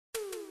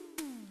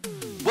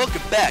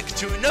welcome back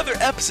to another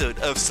episode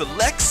of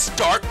Select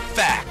Start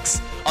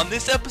Facts. On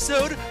this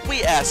episode,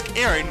 we ask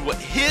Aaron what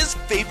his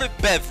favorite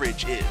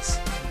beverage is.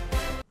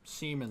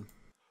 Semen.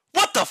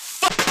 What the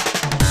fuck?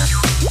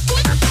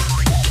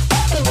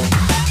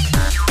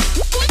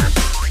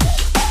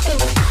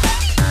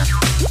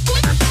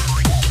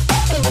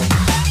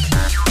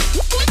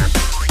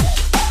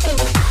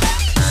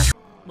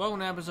 Welcome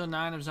to episode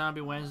 9 of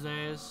Zombie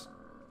Wednesdays.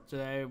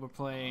 Today we're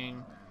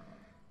playing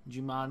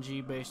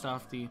Jumanji based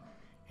off the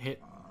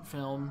hit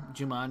film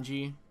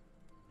Jumanji.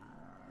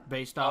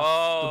 Based off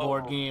the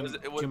board game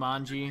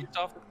Jumanji.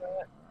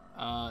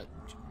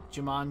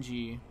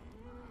 Jumanji.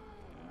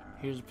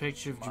 Here's a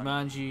picture of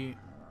Jumanji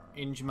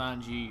in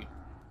Jumanji.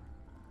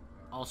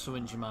 Also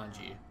in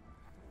Jumanji.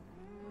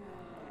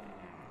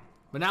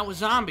 But now with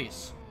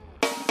zombies.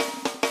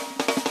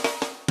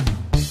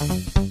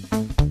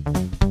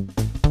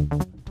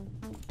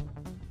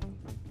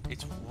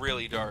 It's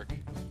really dark.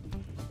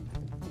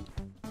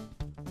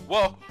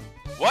 Whoa!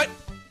 What?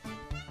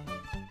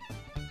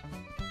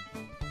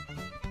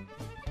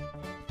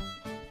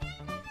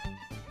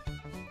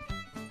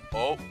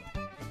 Oh.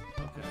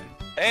 Okay.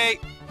 Hey!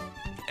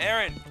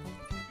 Aaron!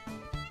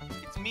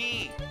 It's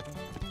me!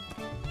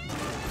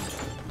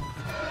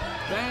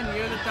 Ben,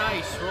 you're the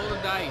dice. Roll the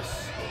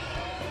dice.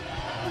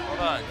 Hold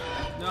on.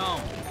 No.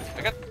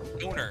 I got the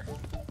schooner.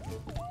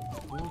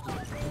 Roll the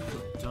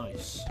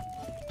dice.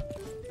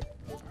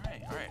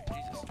 Alright,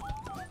 Jesus.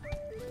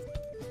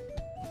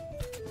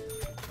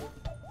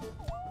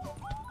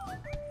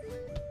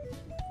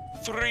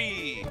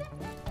 Three!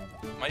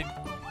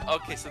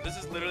 Okay, so this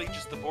is literally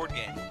just the board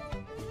game.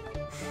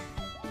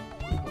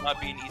 Will not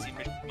be an easy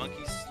mission.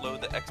 Monkeys slow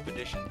the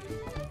expedition.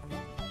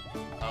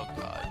 Oh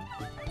god.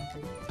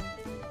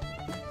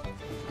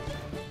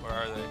 Where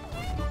are they?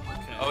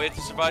 Okay. Oh, we have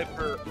to survive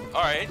for...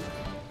 Alright.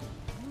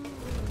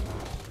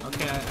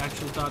 Okay, I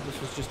actually thought this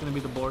was just gonna be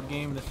the board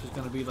game. This was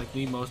gonna be like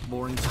the most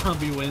boring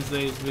Zombie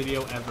Wednesdays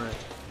video ever.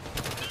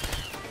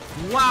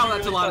 Wow,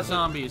 that's a lot of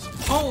zombies.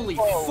 Holy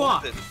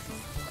fuck!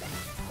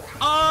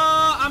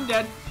 I'm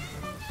dead.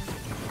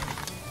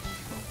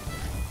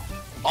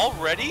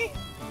 Already?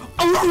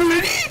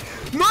 Already?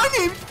 My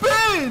name's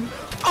Ben!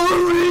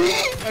 Already?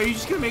 Are you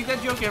just gonna make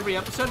that joke every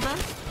episode, Ben?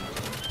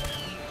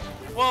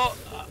 Well,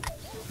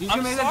 You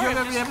gonna make that joke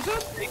every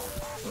episode?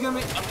 You gonna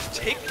make... I'm just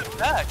taking it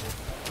back.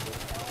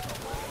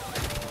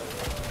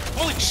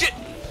 Holy shit!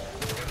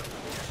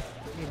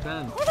 Hey,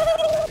 Ben.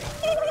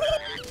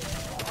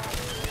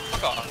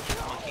 Fuck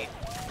off, monkey.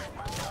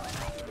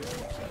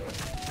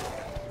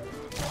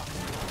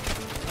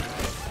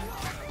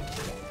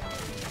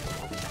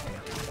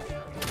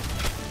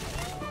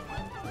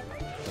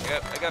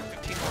 I got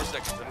 15 more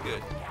seconds, I'm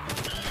good.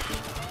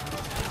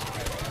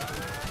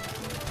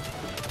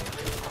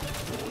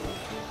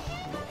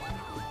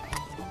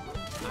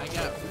 I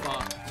got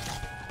fucked.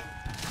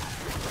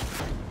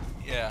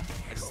 Yeah,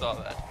 I saw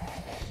that.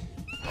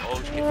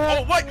 Oh shit.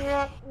 Oh, what?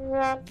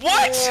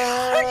 What?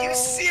 Are you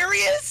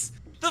serious?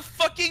 The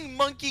fucking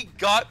monkey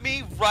got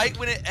me right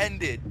when it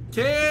ended.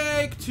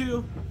 Take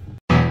two.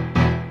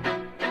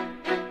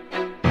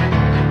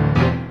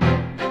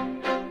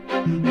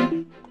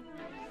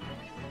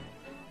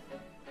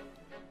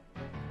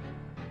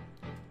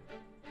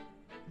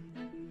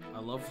 I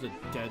love the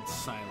dead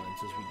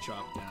silence as we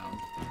drop down.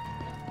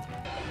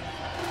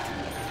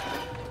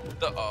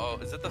 Oh,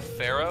 is it the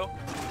Pharaoh?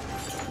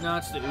 No,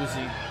 it's the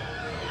Uzi.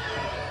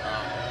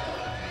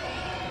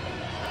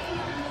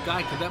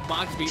 Guy, could that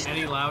box be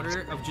any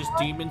louder of just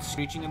demons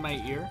screeching in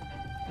my ear?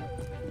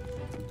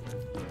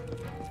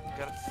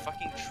 Got a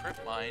fucking trip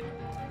mine.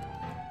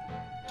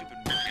 Stupid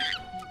monkey.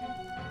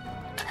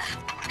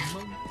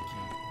 Monkey.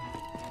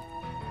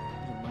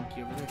 There's a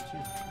monkey over there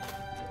too.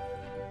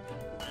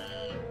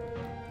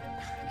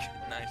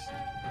 Nice.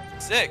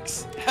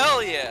 6.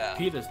 Hell yeah!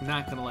 Peter's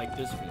not gonna like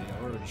this video.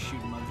 We're already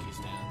shooting monkeys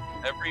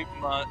down. Every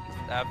month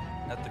at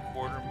the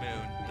quarter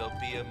moon, there'll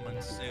be a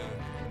monsoon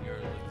in your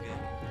lagoon.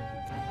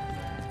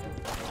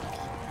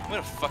 I'm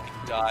gonna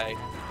fucking die.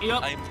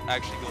 Yep. I'm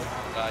actually going to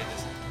die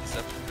this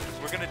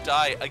episode. We're gonna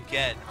die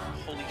again.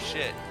 Holy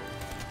shit.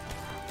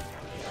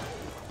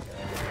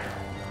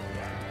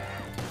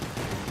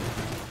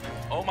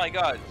 Oh my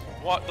god.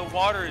 What? The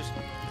water is...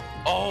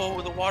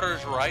 Oh, the water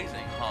is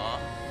rising, huh?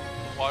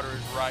 The water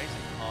is rising,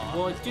 huh?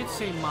 Well, it did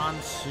say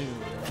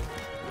monsoon.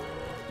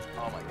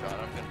 Oh my god,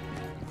 I'm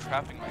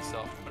trapping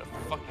myself. I'm gonna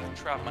fucking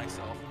trap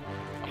myself.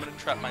 I'm gonna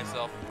trap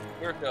myself.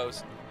 Here it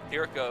goes.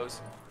 Here it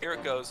goes. Here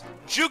it goes.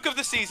 Juke of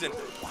the season!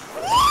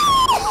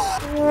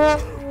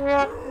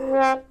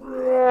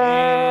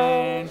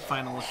 And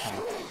final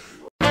attempt.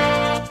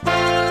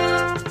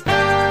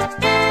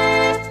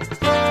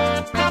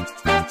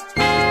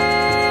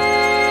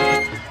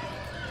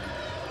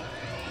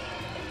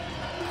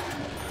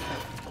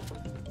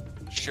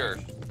 Sure.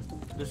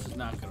 This is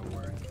not gonna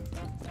work.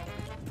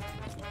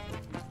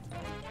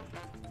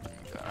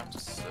 God, I'm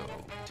so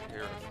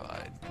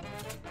terrified.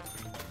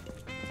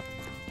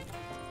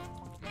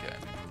 Okay.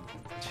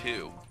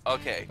 2.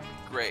 Okay,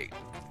 great.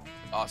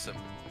 Awesome.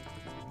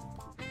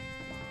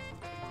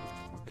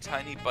 A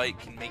tiny bite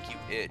can make you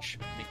itch,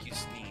 make you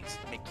sneeze,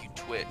 make you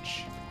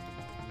twitch.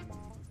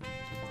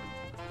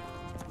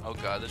 Oh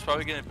god, there's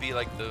probably gonna be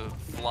like the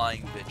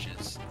flying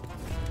bitches.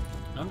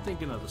 I'm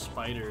thinking of the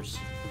spiders.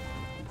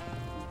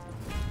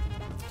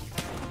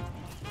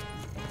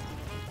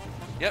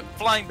 Yep,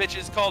 flying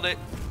bitches, called it.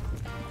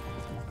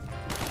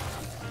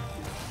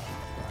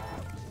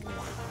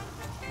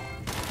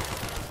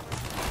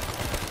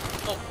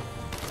 Oh.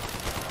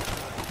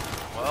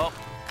 Well.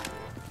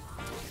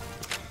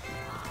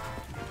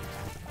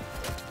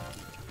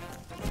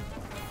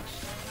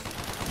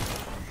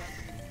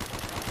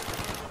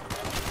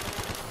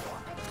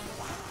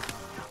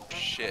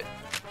 Shit.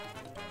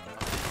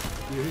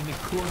 You're in the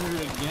corner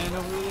again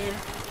over there?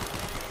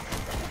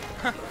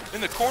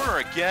 In the corner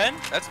again?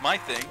 That's my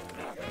thing.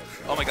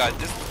 Oh my god,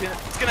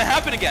 it's gonna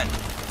happen again.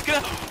 It's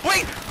gonna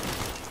wait!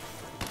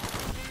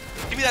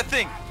 Give me that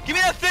thing! Give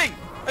me that thing!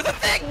 There's a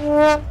thing!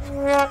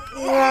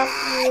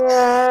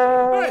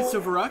 Alright,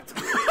 Silveruct.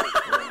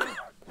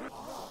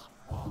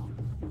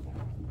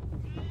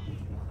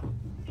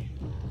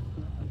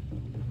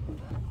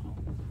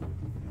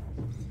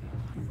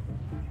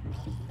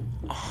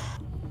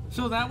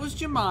 So that was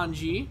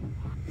Jumanji.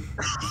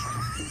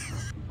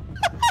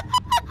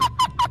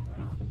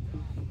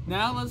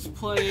 Now let's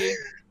play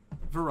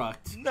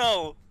Veruct.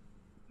 No.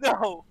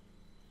 No.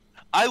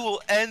 I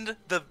will end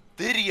the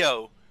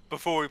video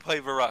before we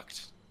play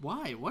Veruct.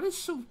 Why? What is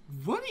so?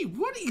 What do you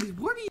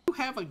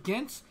have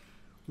against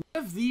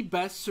one of the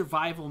best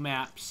survival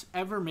maps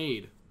ever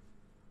made?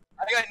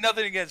 I got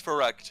nothing against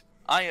Veruct.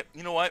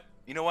 You know what?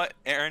 You know what,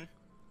 Aaron?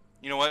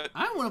 You know what?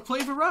 I want to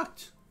play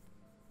Veruct.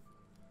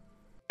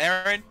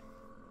 Aaron?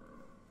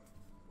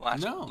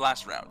 Last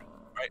round.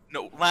 Right?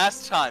 No,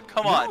 last time.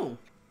 Come on.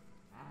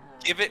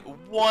 Give it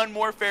one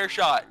more fair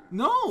shot.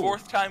 No.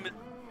 Fourth time is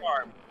the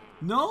charm.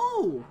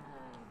 No.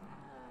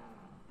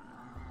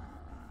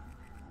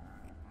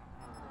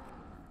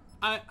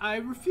 I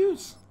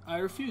refuse. I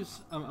refuse.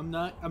 I'm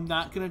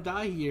not gonna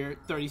die here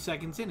 30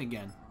 seconds in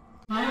again.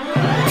 Alright.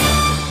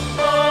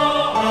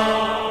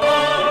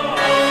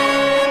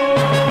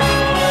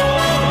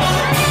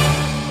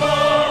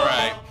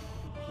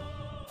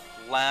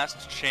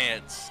 Last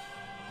chance.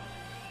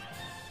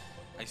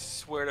 I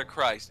swear to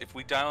Christ, if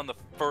we die on the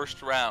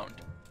first round,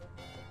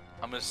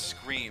 I'm gonna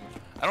scream.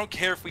 I don't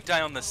care if we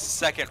die on the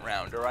second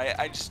round, alright?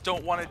 I just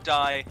don't want to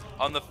die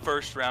on the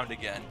first round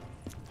again.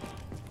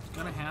 It's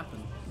gonna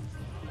happen.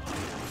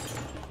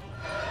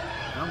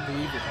 I don't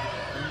believe it. I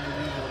don't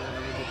believe it will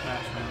ever get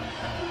past round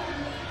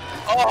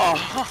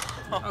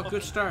 10. Oh,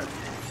 good start.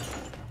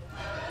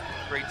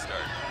 Great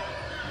start.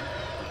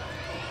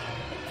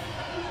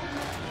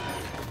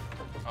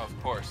 Oh, of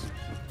course.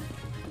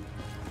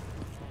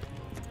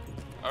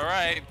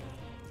 Alright.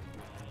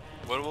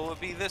 What will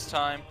it be this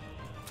time?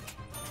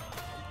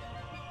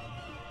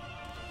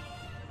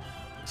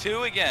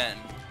 2 again.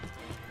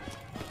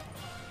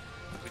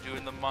 We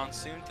doing the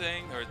monsoon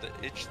thing or the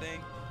itch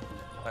thing?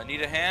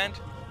 Need a hand?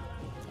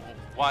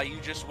 Why, you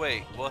just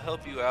wait. We'll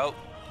help you out.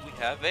 We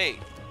have 8.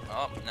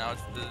 Oh, now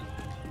it's the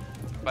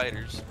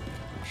spiders.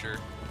 Sure.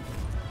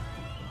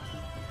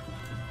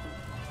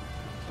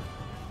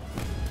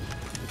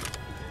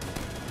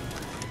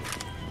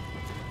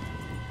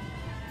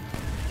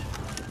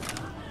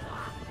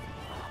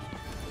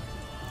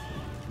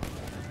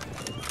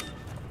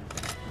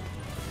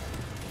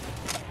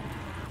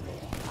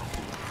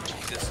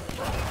 Jesus.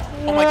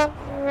 Oh my.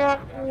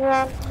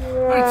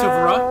 Alright,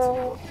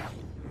 Silveruct.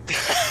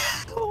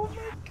 Oh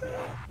my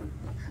god.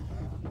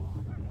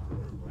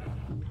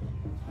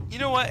 You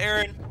know what,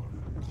 Aaron?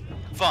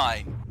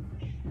 Fine.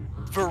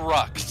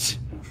 Veruct.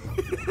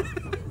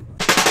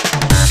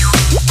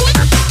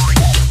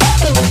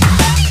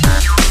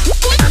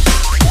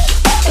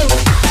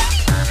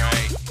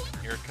 Alright,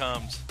 here it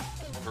comes.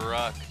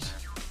 Veruct.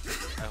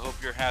 I hope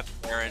you're happy,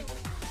 Aaron.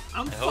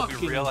 I'm I hope fucking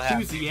you're real happy.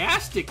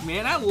 enthusiastic,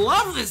 man. I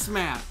love this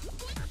map.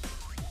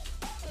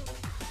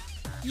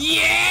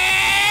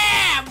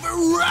 Yeah!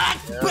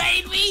 Veruct,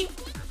 baby!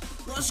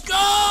 Let's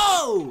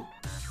go!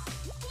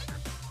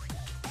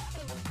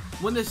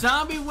 When the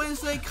Zombie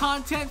Wednesday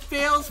content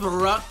fails,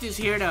 Veruct is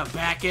here to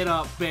back it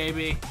up,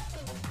 baby.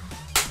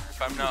 If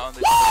I'm not on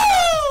the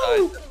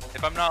Juggernaut side,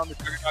 if I'm not on the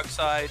Juggernaut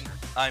side,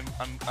 I'm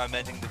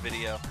ending the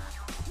video.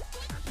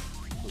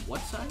 The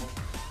what side?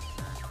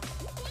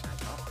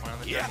 Oh, we're on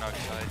the Juggernaut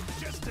side.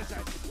 Just as I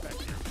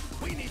expected.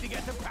 We need to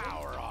get the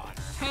power on.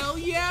 Hell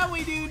yeah,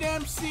 we do,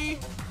 Dempsey.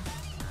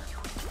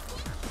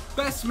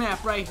 Best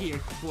map right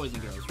here, boys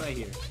and girls, right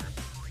here.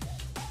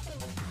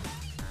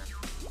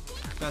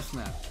 Best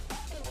map.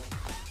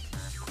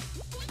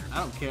 I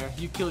don't care.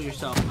 You kill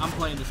yourself. I'm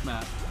playing this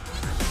map.